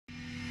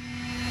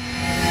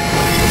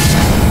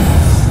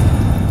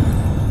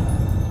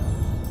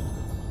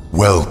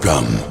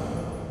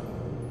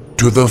Welcome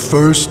to the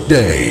first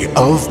day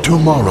of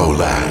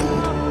Tomorrowland.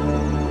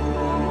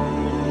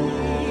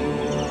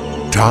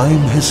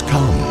 Time has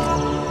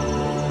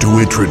come to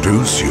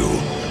introduce you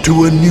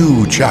to a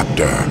new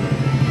chapter.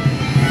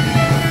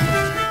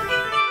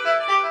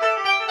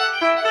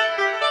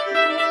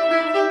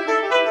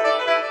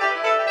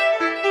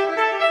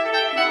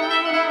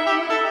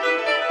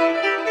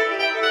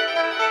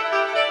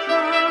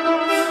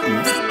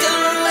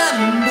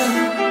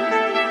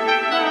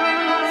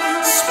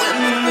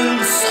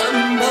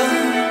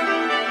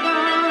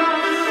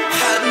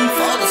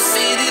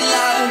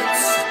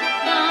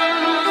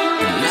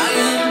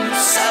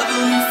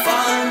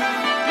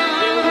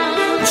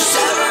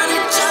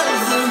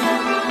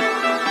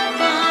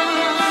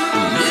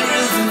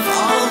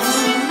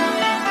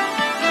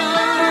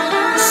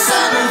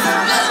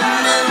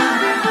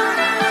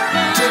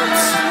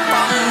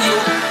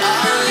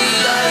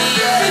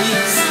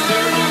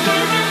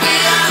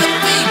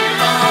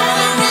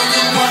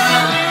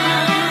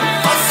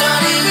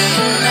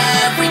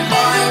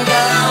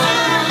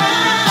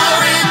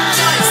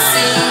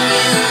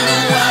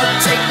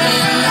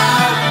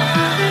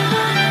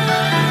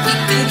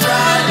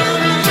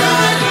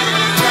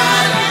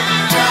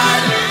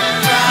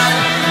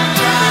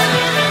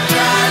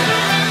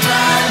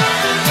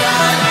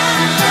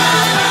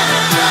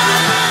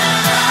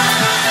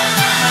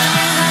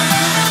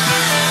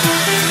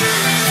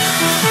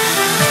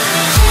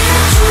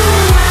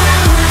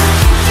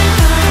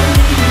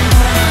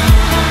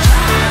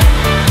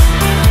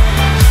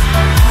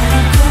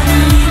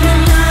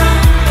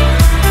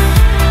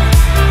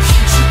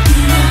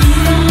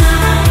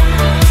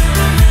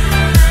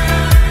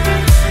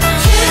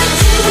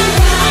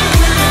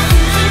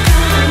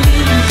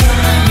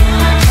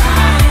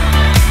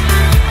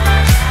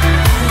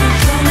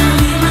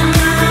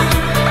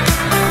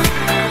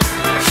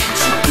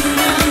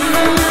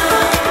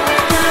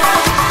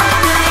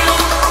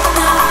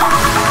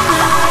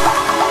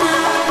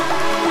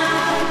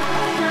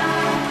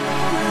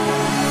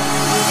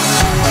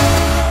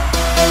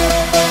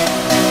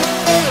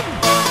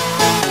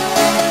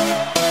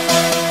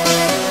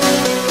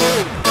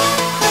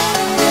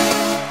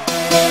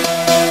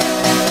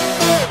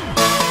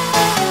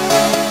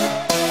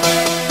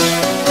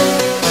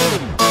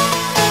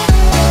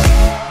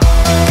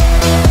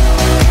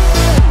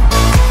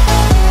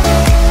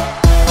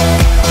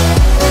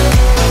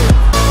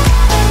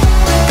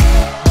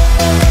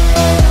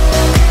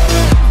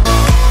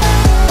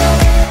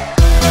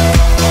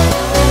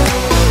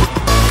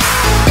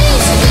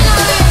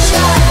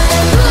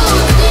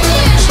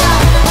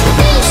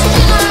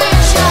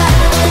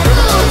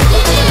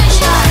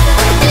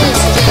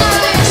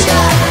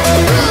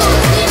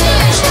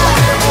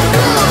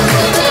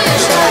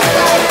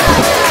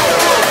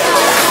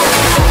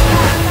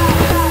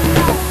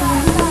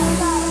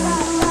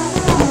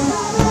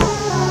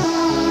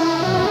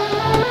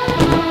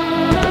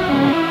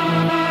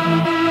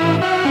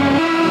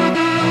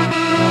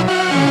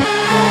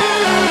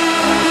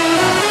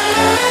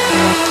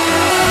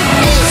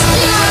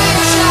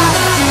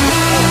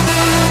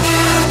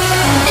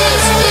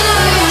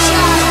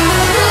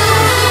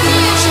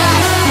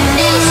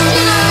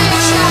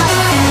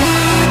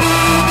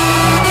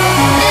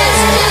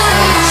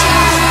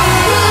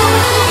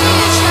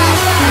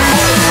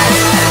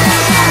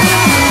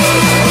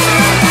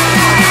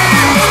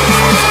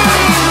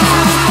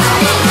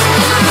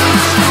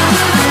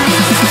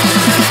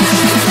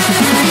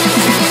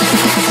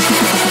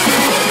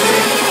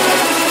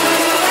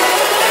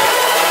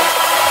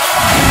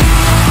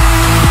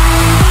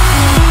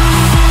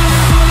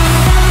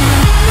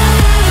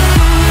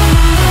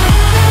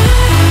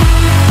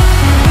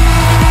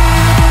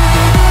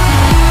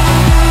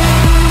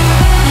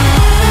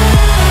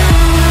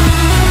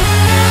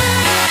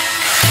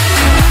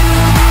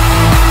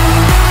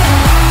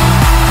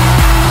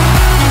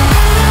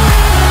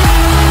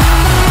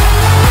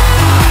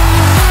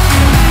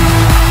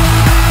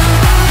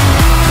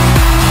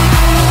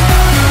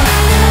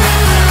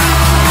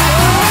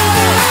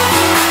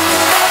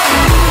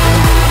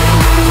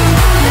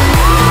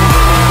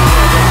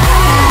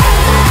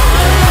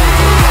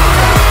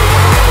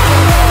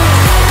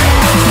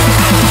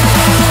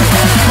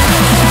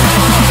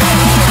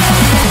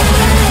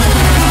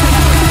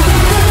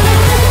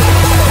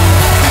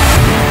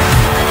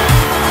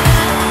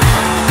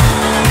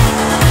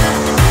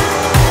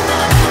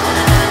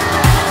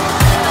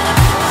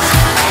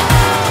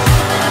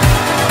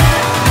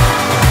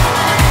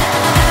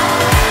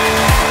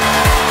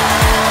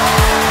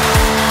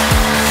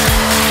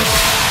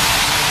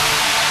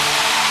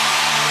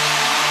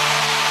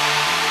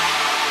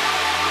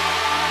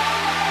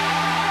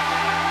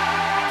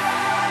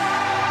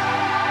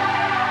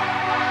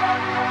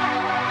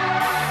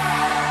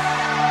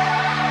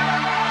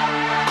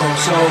 I'm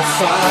so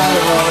far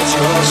or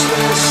just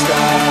the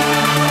start.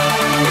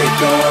 It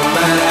don't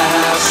matter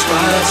how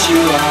smart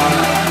you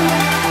are.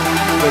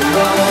 The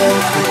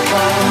love that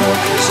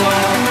conquers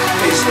all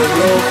is the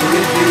rope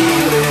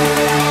revealing.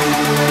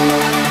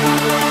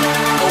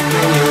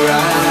 Open your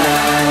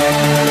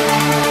eyes.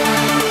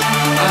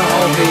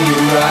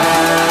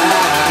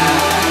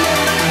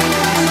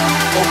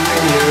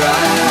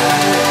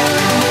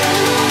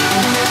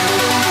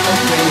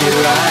 something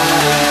you like.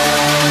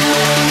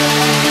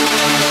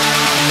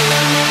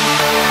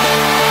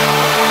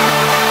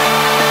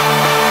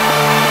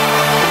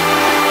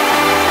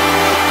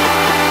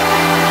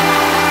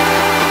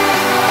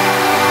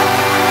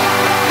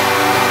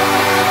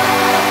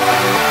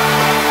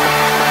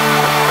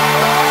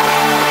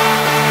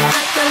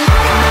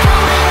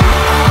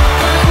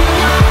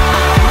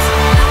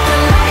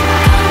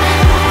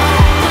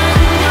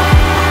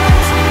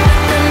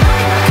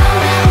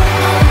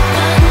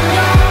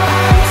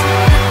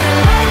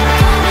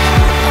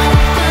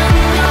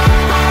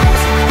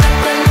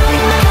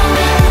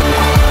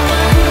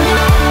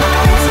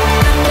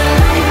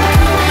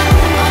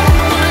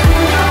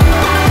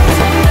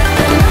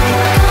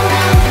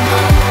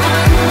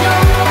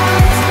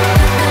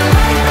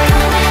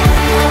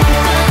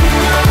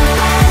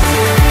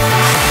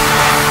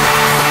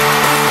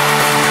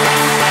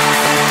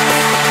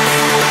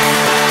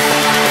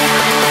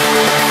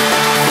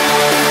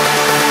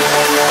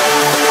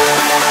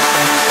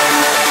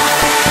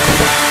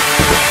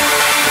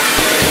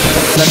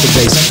 Let the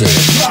bass kick.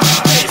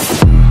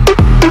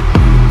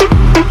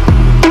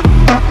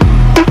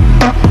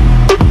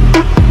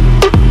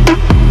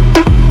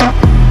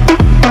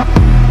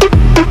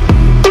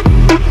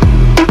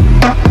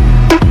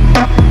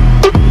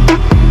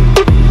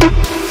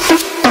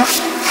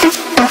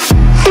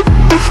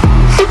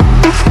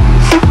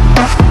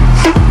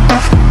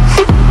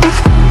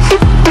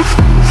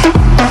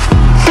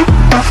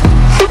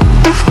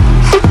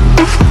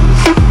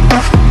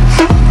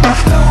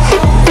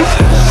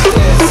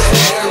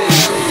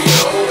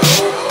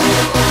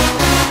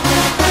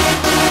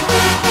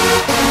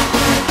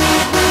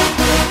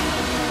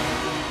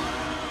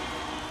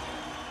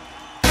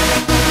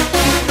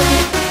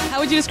 How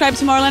would you describe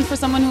Tomorrowland for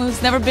someone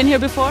who's never been here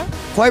before?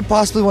 Quite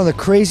possibly one of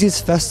the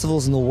craziest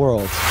festivals in the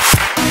world. What's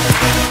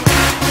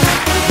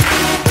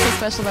so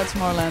special about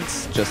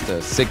Tomorrowland? Just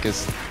the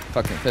sickest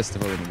fucking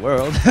festival in the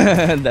world,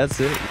 and that's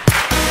it.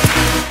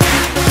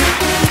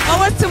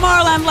 What was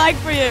Tomorrowland like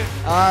for you?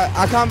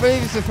 I can't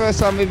believe it's the first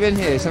time we've been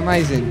here. It's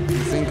amazing.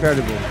 It's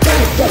incredible.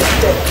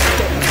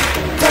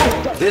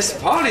 This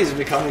party is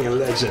becoming a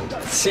legend.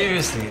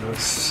 Seriously, it was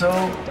so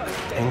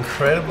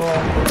incredible.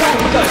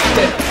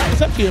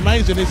 It's absolutely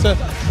amazing.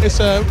 It's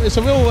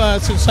a real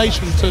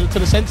sensation to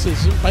the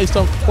senses based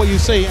on what you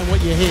see and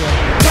what you hear.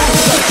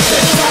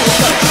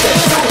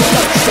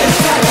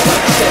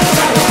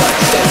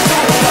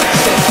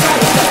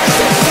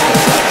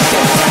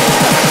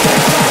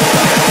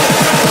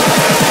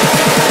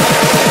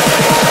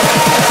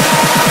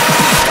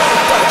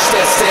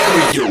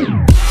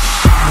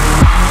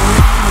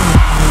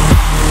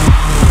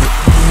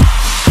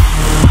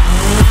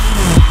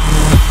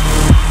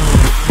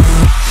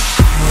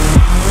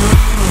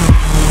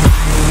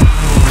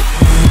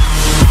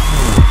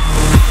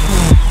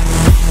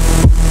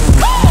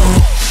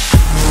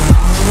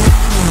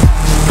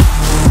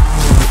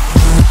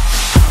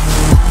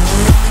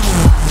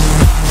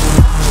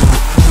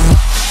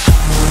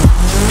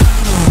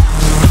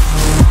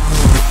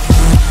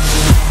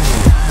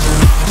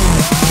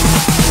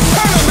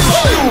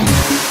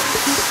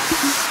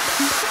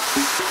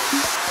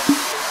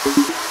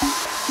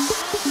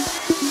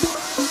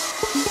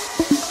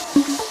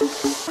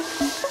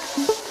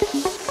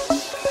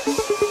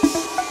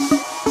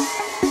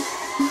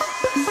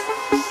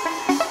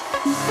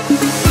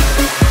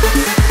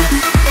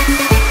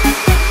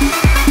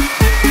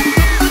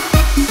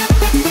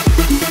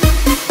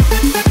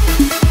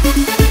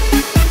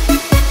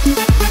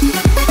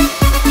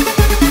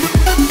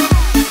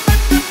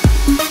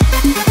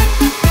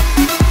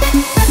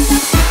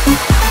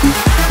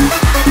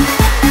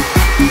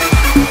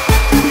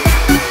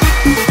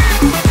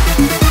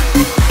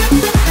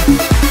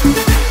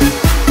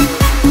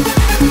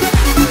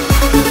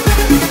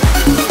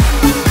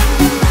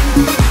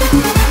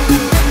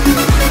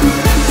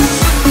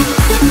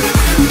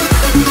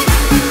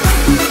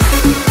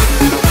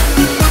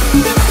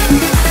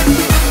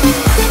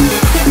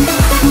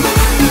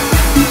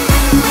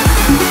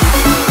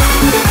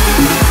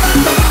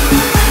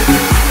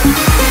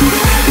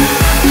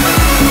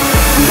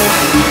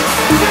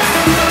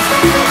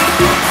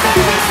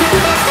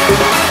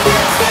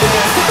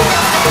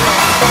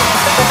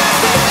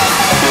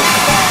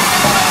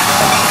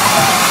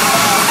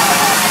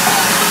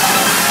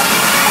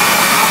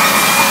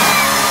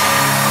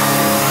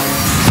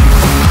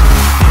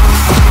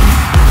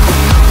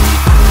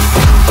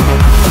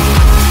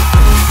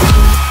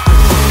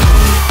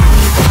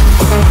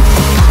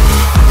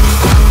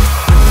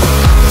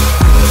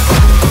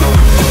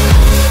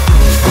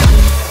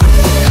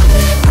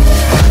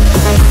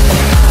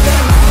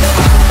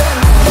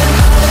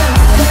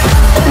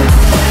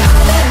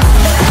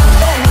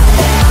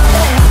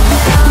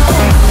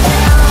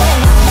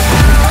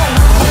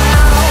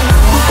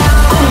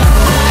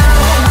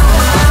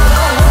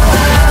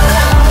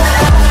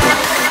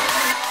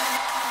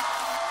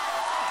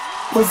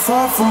 We're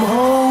far from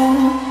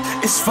home,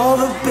 it's for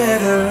the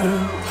better.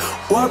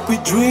 What we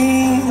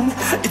dream,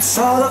 it's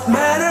all that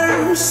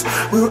matters.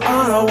 We're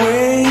on our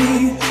way,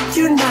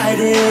 united.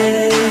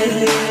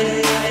 united.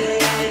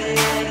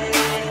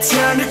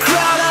 Turn the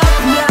crowd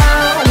up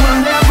now, we'll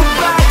never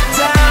back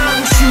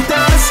down. Shoot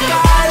down the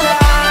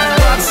skyline,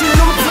 watch it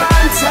on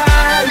prime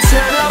time.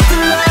 Turn up the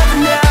love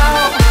now,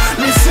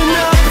 listen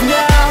up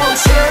now.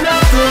 Turn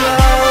up the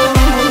love.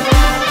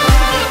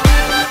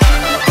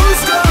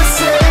 Who's gonna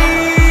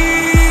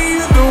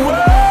save the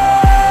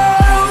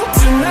world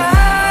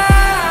tonight?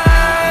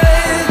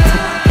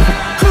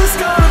 Who's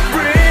gonna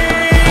bring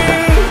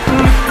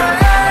me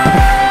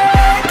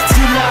back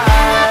to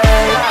life?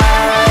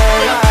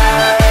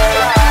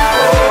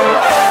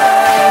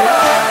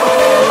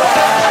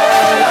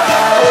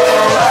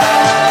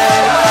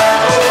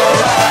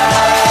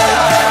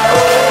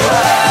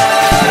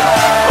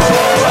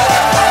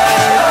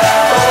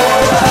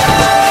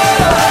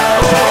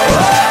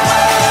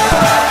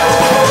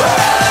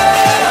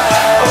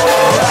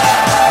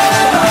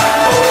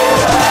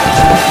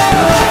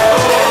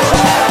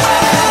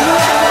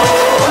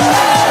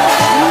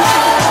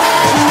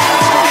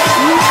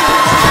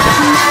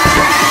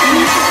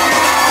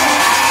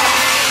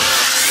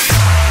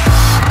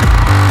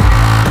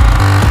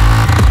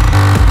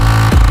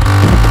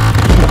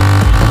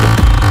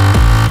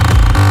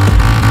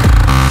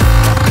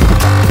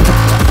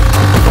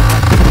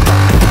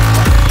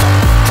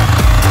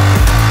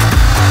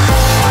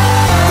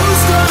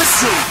 Who's gonna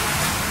save?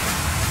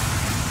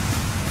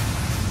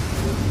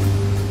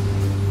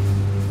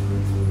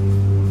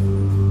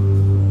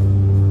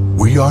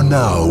 We are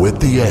now at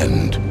the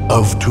end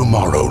of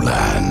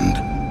Tomorrowland.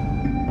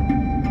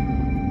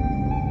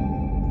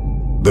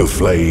 The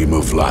flame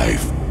of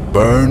life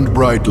burned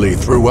brightly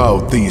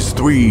throughout these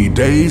 3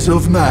 days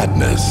of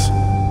madness.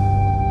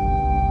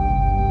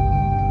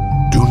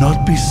 Do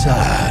not be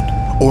sad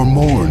or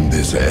mourn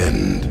this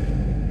end.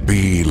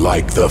 Be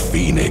like the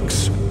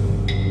phoenix,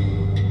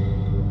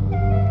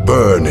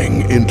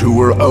 burning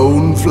into her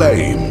own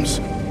flames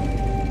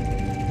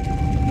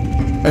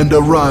and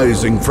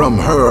arising from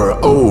her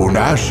own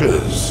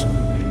ashes,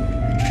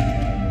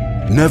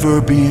 never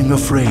being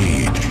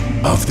afraid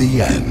of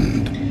the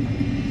end.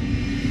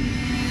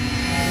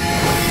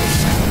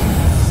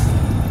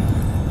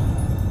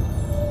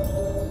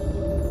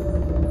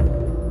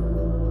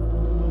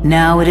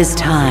 Now it is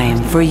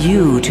time for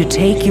you to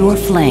take your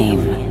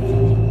flame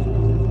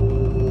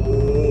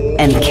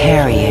and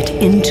carry it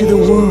into the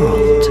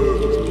world.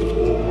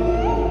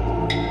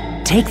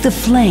 Take the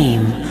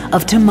flame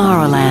of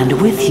Tomorrowland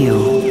with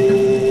you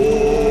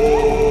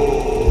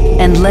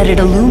and let it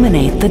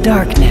illuminate the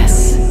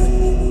darkness.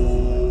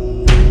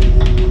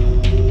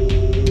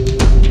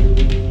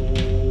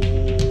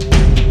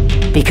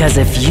 Because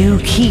if you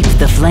keep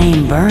the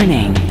flame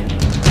burning,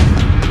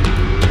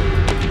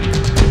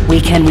 we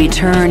can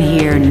return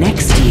here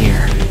next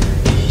year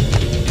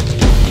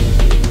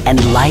and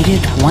light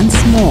it once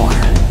more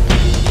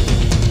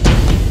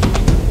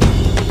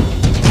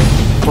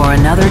for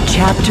another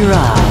chapter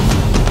of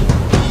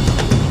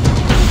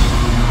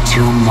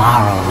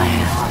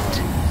Tomorrowland.